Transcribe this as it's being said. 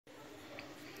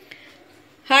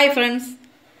Hi friends.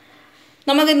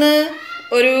 നമുക്കിന്ന്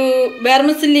ഒരു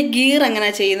vermicelli gear എങ്ങനെ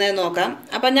ചെയ്യുന്നതെന്ന് നോക്കാം.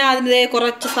 അപ്പോൾ ഞാൻ അതിന്റെ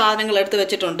കുറച്ച് സാധനങ്ങൾ എടുത്ത്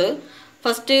വെച്ചിട്ടുണ്ട്.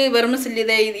 ഫസ്റ്റ് വെർമിസെല്ലി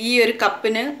ഈ ഒരു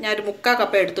കപ്പിന് ഞാൻ ഒരു 3/4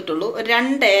 കപ്പ് എടുത്തിട്ടുള്ളൂ. ഒരു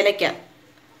 2 ഏലക്ക.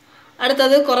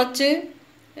 അടുത്തത് കുറച്ച്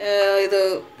ഇത്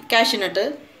കാഷ്യൂനട്ട്.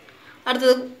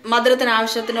 അടുത്തത് മധുരത്തിന്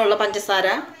ആവശ്യത്തിനുള്ള പഞ്ചസാര.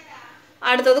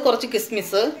 അടുത്തത് കുറച്ച്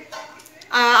കിസ്മിസ്.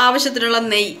 ആവശ്യത്തിനുള്ള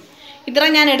നെയ്യ്. ഇത്ര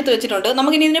ഞാൻ എടുത്ത് വെച്ചിട്ടുണ്ട്.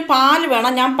 നമുക്കിനി ഇതിന് പാൽ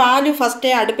വേണം. ഞാൻ പാൽ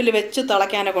ഫസ്റ്റേ അടുപ്പിൽ വെച്ച്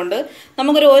തിളയ്ക്കാനെ കൊണ്ട്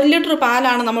നമുക്കൊരു 1 ലിറ്റർ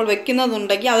പാലാണ് നമ്മൾ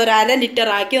വെക്കുന്നതുണ്ടെങ്കിൽ അതൊരു 1/2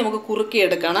 ലിറ്റർ ആക്കി നമുക്ക്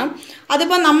കുറുക്കിയെടുക്കണം.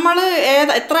 അതിപ്പോൾ നമ്മൾ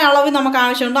എത്ര അളവ് നമുക്ക്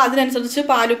ആവശ്യമുണ്ടോ അതിനനുസരിച്ച്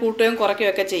പാൽ കൂട്ടുകയും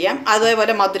കുറയ്ക്കുകയും ഒക്കെ ചെയ്യാം.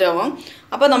 അതേപോലെ മധുരവും.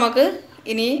 അപ്പോൾ നമുക്ക്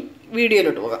ഇനി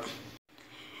വീഡിയോയിലോട്ട് പോകാം.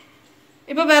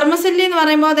 ഇപ്പോൾ വെർമിസെല്ലി എന്ന്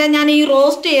പറയുമ്പോൾ ഞാൻ ഈ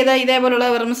റോസ്റ്റ് ചെയ്ത ഇതേപോലുള്ള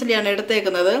വെർമിസെല്ലിയാണ്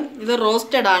എടുത്തേക്കുന്നത്. ഇത്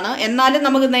റോസ്റ്റഡ് ആണ്. എന്നാലും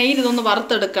നമുക്ക് നെയ്യിൽ ഇതൊന്ന്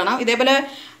വറുത്തെടുക്കണം. ഇതേപോലെ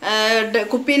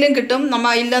കുപ്പിയിലും കിട്ടും,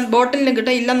 ബോട്ടിലും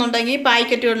കിട്ടും, ഇല്ലെന്നുണ്ടെങ്കിൽ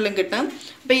പാക്കറ്റുകളിലും കിട്ടും.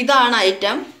 അപ്പോൾ ഇതാണ്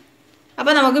ഐറ്റം.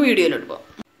 അപ്പോൾ നമുക്ക് വീഡിയോയിലോട്ട് പോകാം.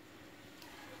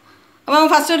 അപ്പോൾ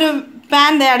ഫസ്റ്റ് ഒരു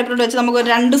പാൻ അടുപ്പിലോട്ട് വെച്ച് നമുക്ക്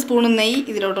ഒരു 2 സ്പൂൺ നെയ്യ്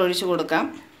ഇതിലോട്ട് ഒഴിച്ച് കൊടുക്കാം.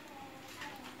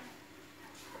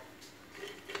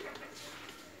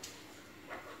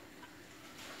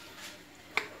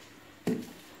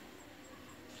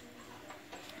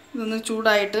 ഇതൊന്ന്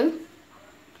ചൂടായിട്ട്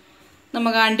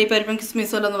നമുക്ക് അണ്ടിപ്പരിപ്പും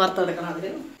കിസ്മിസും ഒന്ന് വറുത്തെടുക്കണം.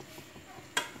 അതിൽ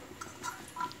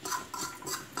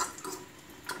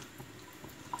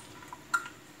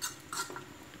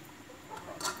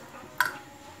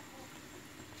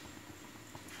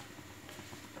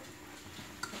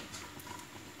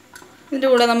ഇതിൻ്റെ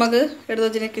കൂടെ നമുക്ക് എടുത്ത്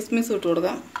വെച്ചിട്ട് കിസ്മിസ് ഇട്ട്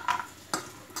കൊടുക്കാം.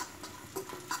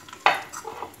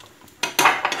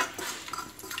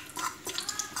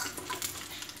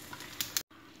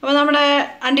 അപ്പോൾ നമ്മുടെ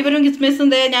അണ്ടിപ്പരിപ്പും കിസ്മിസും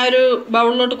ഞാൻ ഒരു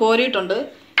ബൗളിലോട്ട് കോരിയിട്ടുണ്ട്.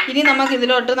 ഇനി നമുക്ക്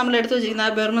ഇതിലോട്ട് നമ്മൾ എടുത്ത് വെച്ചിരിക്കുന്ന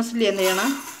വെർമിസെല്ലി എന്ത് ചെയ്യണം,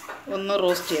 ഒന്ന്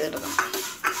റോസ്റ്റ് ചെയ്തെടുക്കണം.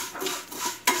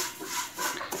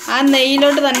 ആ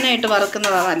നെയ്യിലോട്ട് തന്നെ ഇട്ട്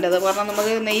വറുക്കുന്നതാണ് നല്ലത്. കാരണം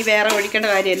നമുക്ക് നെയ്യ് വേറെ ഒഴിക്കേണ്ട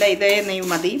കാര്യമില്ല, ഇതേ നെയ്യ്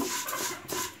മതി.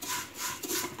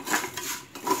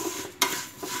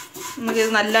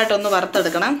 നമുക്കിത് നല്ലതായിട്ടൊന്ന്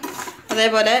വറുത്തെടുക്കണം.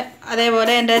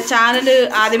 അതേപോലെ എൻ്റെ ചാനൽ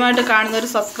ആദ്യമായിട്ട് കാണുന്നവർ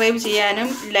സബ്സ്ക്രൈബ് ചെയ്യാനും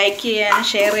ലൈക്ക് ചെയ്യാനും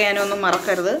ഷെയർ ചെയ്യാനും ഒന്നും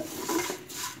മറക്കരുത്.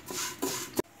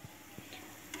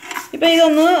 ഇപ്പോൾ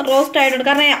ഇതൊന്ന് റോസ്റ്റ് ആയിട്ടുണ്ട്.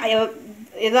 കാരണം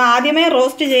ഇത് ആദ്യമേ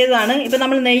റോസ്റ്റ് ചെയ്തതാണ്. ഇപ്പോൾ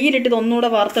നമ്മൾ നെയ്യിലിട്ട് ഇതൊന്നുകൂടെ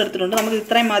വറുത്തെടുത്തിട്ടുണ്ട്. നമുക്ക്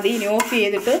ഇത്രയും മതി. ഇനി ഓഫ്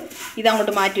ചെയ്തിട്ട്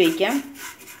ഇതങ്ങോട്ട് മാറ്റി വയ്ക്കാം.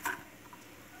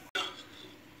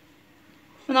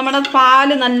 നമ്മുടെ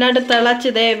പാല് നല്ലതായിട്ട്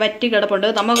തിളച്ച് വറ്റി കിടപ്പുണ്ട്.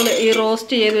 നമ്മൾ ഈ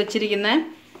റോസ്റ്റ് ചെയ്ത് വെച്ചിരിക്കുന്ന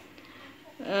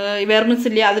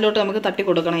വെർമിസെല്ലി അതിലോട്ട് നമുക്ക് തട്ടി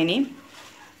കൊടുക്കണം. ഇനി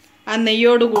ആ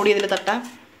നെയ്യോട് കൂടി ഇതിൽ തട്ടാം.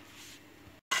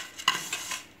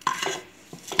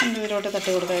 ഇതിലോട്ട് തട്ടി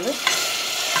കൊടുക്കാം. ഇത്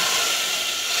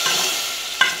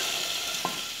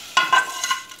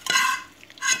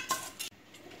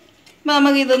അപ്പോൾ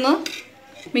നമുക്കിതൊന്ന്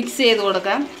മിക്സ് ചെയ്ത്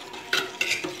കൊടുക്കാം.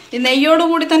 ഈ നെയ്യോട്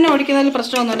കൂടി തന്നെ ഒഴിക്കുന്നതിൽ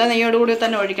പ്രശ്നമൊന്നുമില്ല, നെയ്യോട് കൂടി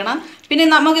തന്നെ ഒഴിക്കണം. പിന്നെ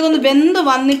നമുക്കിതൊന്ന് വെന്ത്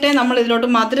വന്നിട്ടേ നമ്മൾ ഇതിലോട്ട്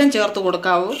മധുരം ചേർത്ത്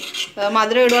കൊടുക്കാവൂ.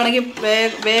 മധുരം ഇടുവാണെങ്കിൽ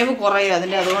വേവ് കുറയും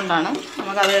അതിൻ്റെ, അതുകൊണ്ടാണ്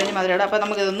നമുക്കത് കഴിഞ്ഞ് മധുരം ഇടാം. അപ്പോൾ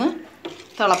നമുക്കിതൊന്ന്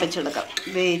തിളപ്പിച്ചെടുക്കാം,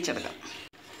 വേവിച്ചെടുക്കാം.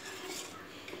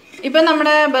 ഇപ്പം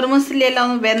നമ്മുടെ വെർമിസെല്ലി എല്ലാം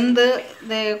ഒന്ന് വെന്ത്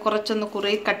കുറച്ചൊന്ന്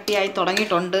കുറി കട്ടിയായി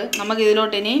തുടങ്ങിയിട്ടുണ്ട്. നമുക്ക്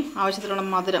ഇതിലോട്ട് ഇനി ആവശ്യത്തിനുള്ള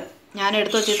മധുരം ഞാൻ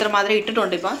എടുത്ത് വെച്ച് ഇത്ര മധുരം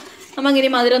ഇട്ടിട്ടുണ്ട്. ഇപ്പം നമുക്കിനി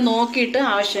മധുരം നോക്കിയിട്ട്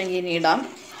ആവശ്യമെങ്കിൽ ഇനി ഇടാം.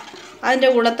 അതിൻ്റെ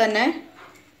കൂടെ തന്നെ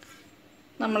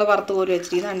നമ്മൾ വറുത്ത് കോരി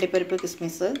വെച്ചിരിക്കുന്ന അണ്ടിപ്പരിപ്പ്,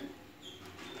 കിസ്മിസ്,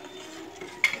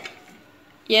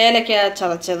 ഏലക്ക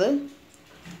ചതച്ചത്,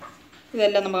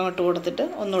 ഇതെല്ലാം നമുക്ക് അങ്ങോട്ട് കൊടുത്തിട്ട്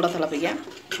ഒന്നുകൂടെ തിളപ്പിക്കാം.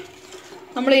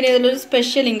 നമ്മളിനി ഇതിലൊരു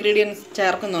സ്പെഷ്യൽ ഇൻഗ്രീഡിയൻസ്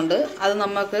ചേർക്കുന്നുണ്ട്. അത്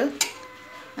നമുക്ക്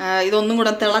ഇതൊന്നും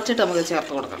കൂടെ തിളച്ചിട്ട് നമുക്ക്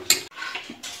ചേർത്ത് കൊടുക്കാം.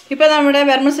 ഇപ്പോൾ നമ്മുടെ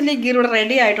വെർമിസെല്ലി ഗീർ ഇവിടെ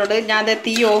റെഡി ആയിട്ടുണ്ട്. ഞാൻ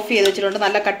തീ ഓഫ് ചെയ്ത് വെച്ചിട്ടുണ്ട്.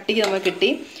 നല്ല കട്ടിക്ക് നമുക്ക് കിട്ടി.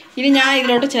 ഇനി ഞാൻ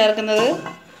ഇതിലോട്ട് ചേർക്കുന്നത്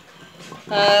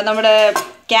നമ്മുടെ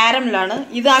കാരമലാണ്.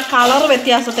 ഇത് ആ കളർ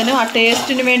വ്യത്യാസത്തിനും ആ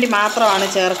ടേസ്റ്റിന് വേണ്ടി മാത്രമാണ്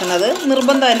ചേർക്കുന്നത്.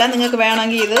 നിർബന്ധമല്ല, നിങ്ങൾക്ക്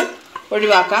വേണമെങ്കിൽ ഇത്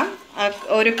ഒഴിവാക്കാം.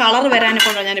 ഒരു കളർ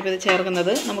വരാനിപ്പോഴാണ് ഞാനിപ്പോൾ ഇത്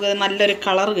ചേർക്കുന്നത്. നമുക്കിത് നല്ലൊരു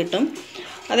കളർ കിട്ടും.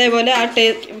 അതേപോലെ ആ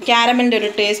കാരമലിൻ്റെ ഒരു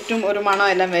ടേസ്റ്റും ഒരു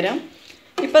മണവും എല്ലാം വരും.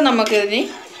 ഇപ്പം നമുക്കിതിന്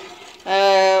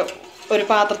ഒരു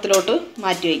പാത്രത്തിലോട്ട്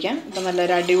മാറ്റി വയ്ക്കാം. ഇപ്പം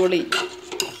നല്ലൊരു അടിപൊളി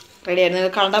റെഡിയായിരുന്നു.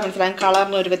 ഇത് കണ്ടാൽ മനസ്സിലാകും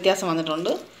കളറിന് ഒരു വ്യത്യാസം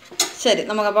വന്നിട്ടുണ്ട്. ശരി,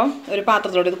 നമുക്കപ്പം ഒരു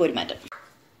പാത്രത്തിലോട്ട് ഇത് കോരി മാറ്റാം.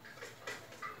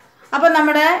 അപ്പം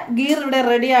നമ്മുടെ ഗീർ ഇവിടെ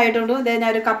റെഡി ആയിട്ടുണ്ട്. ഞാൻ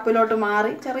ഒരു കപ്പിലോട്ട്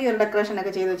മാറി ചെറിയൊരു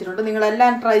ഡെക്കറേഷനൊക്കെ ചെയ്ത് വെച്ചിട്ടുണ്ട്.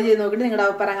 നിങ്ങളെല്ലാം ട്രൈ ചെയ്ത് നോക്കിയിട്ട് നിങ്ങളുടെ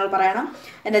അഭിപ്രായങ്ങൾ പറയണം.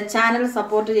 എൻ്റെ ചാനൽ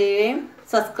സപ്പോർട്ട് ചെയ്യുകയും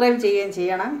സബ്സ്ക്രൈബ് ചെയ്യുകയും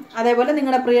ചെയ്യണം. അതേപോലെ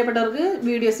നിങ്ങളുടെ പ്രിയപ്പെട്ടവർക്ക്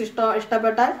വീഡിയോസ്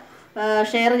ഇഷ്ടപ്പെട്ടാൽ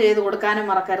ഷെയർ ചെയ്ത് കൊടുക്കാനും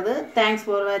മറക്കരുത്. Thanks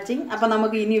for watching. അപ്പം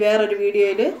നമുക്ക് ഇനി വേറൊരു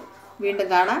വീഡിയോയിൽ വീണ്ടും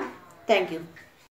കാണാം. Thank you.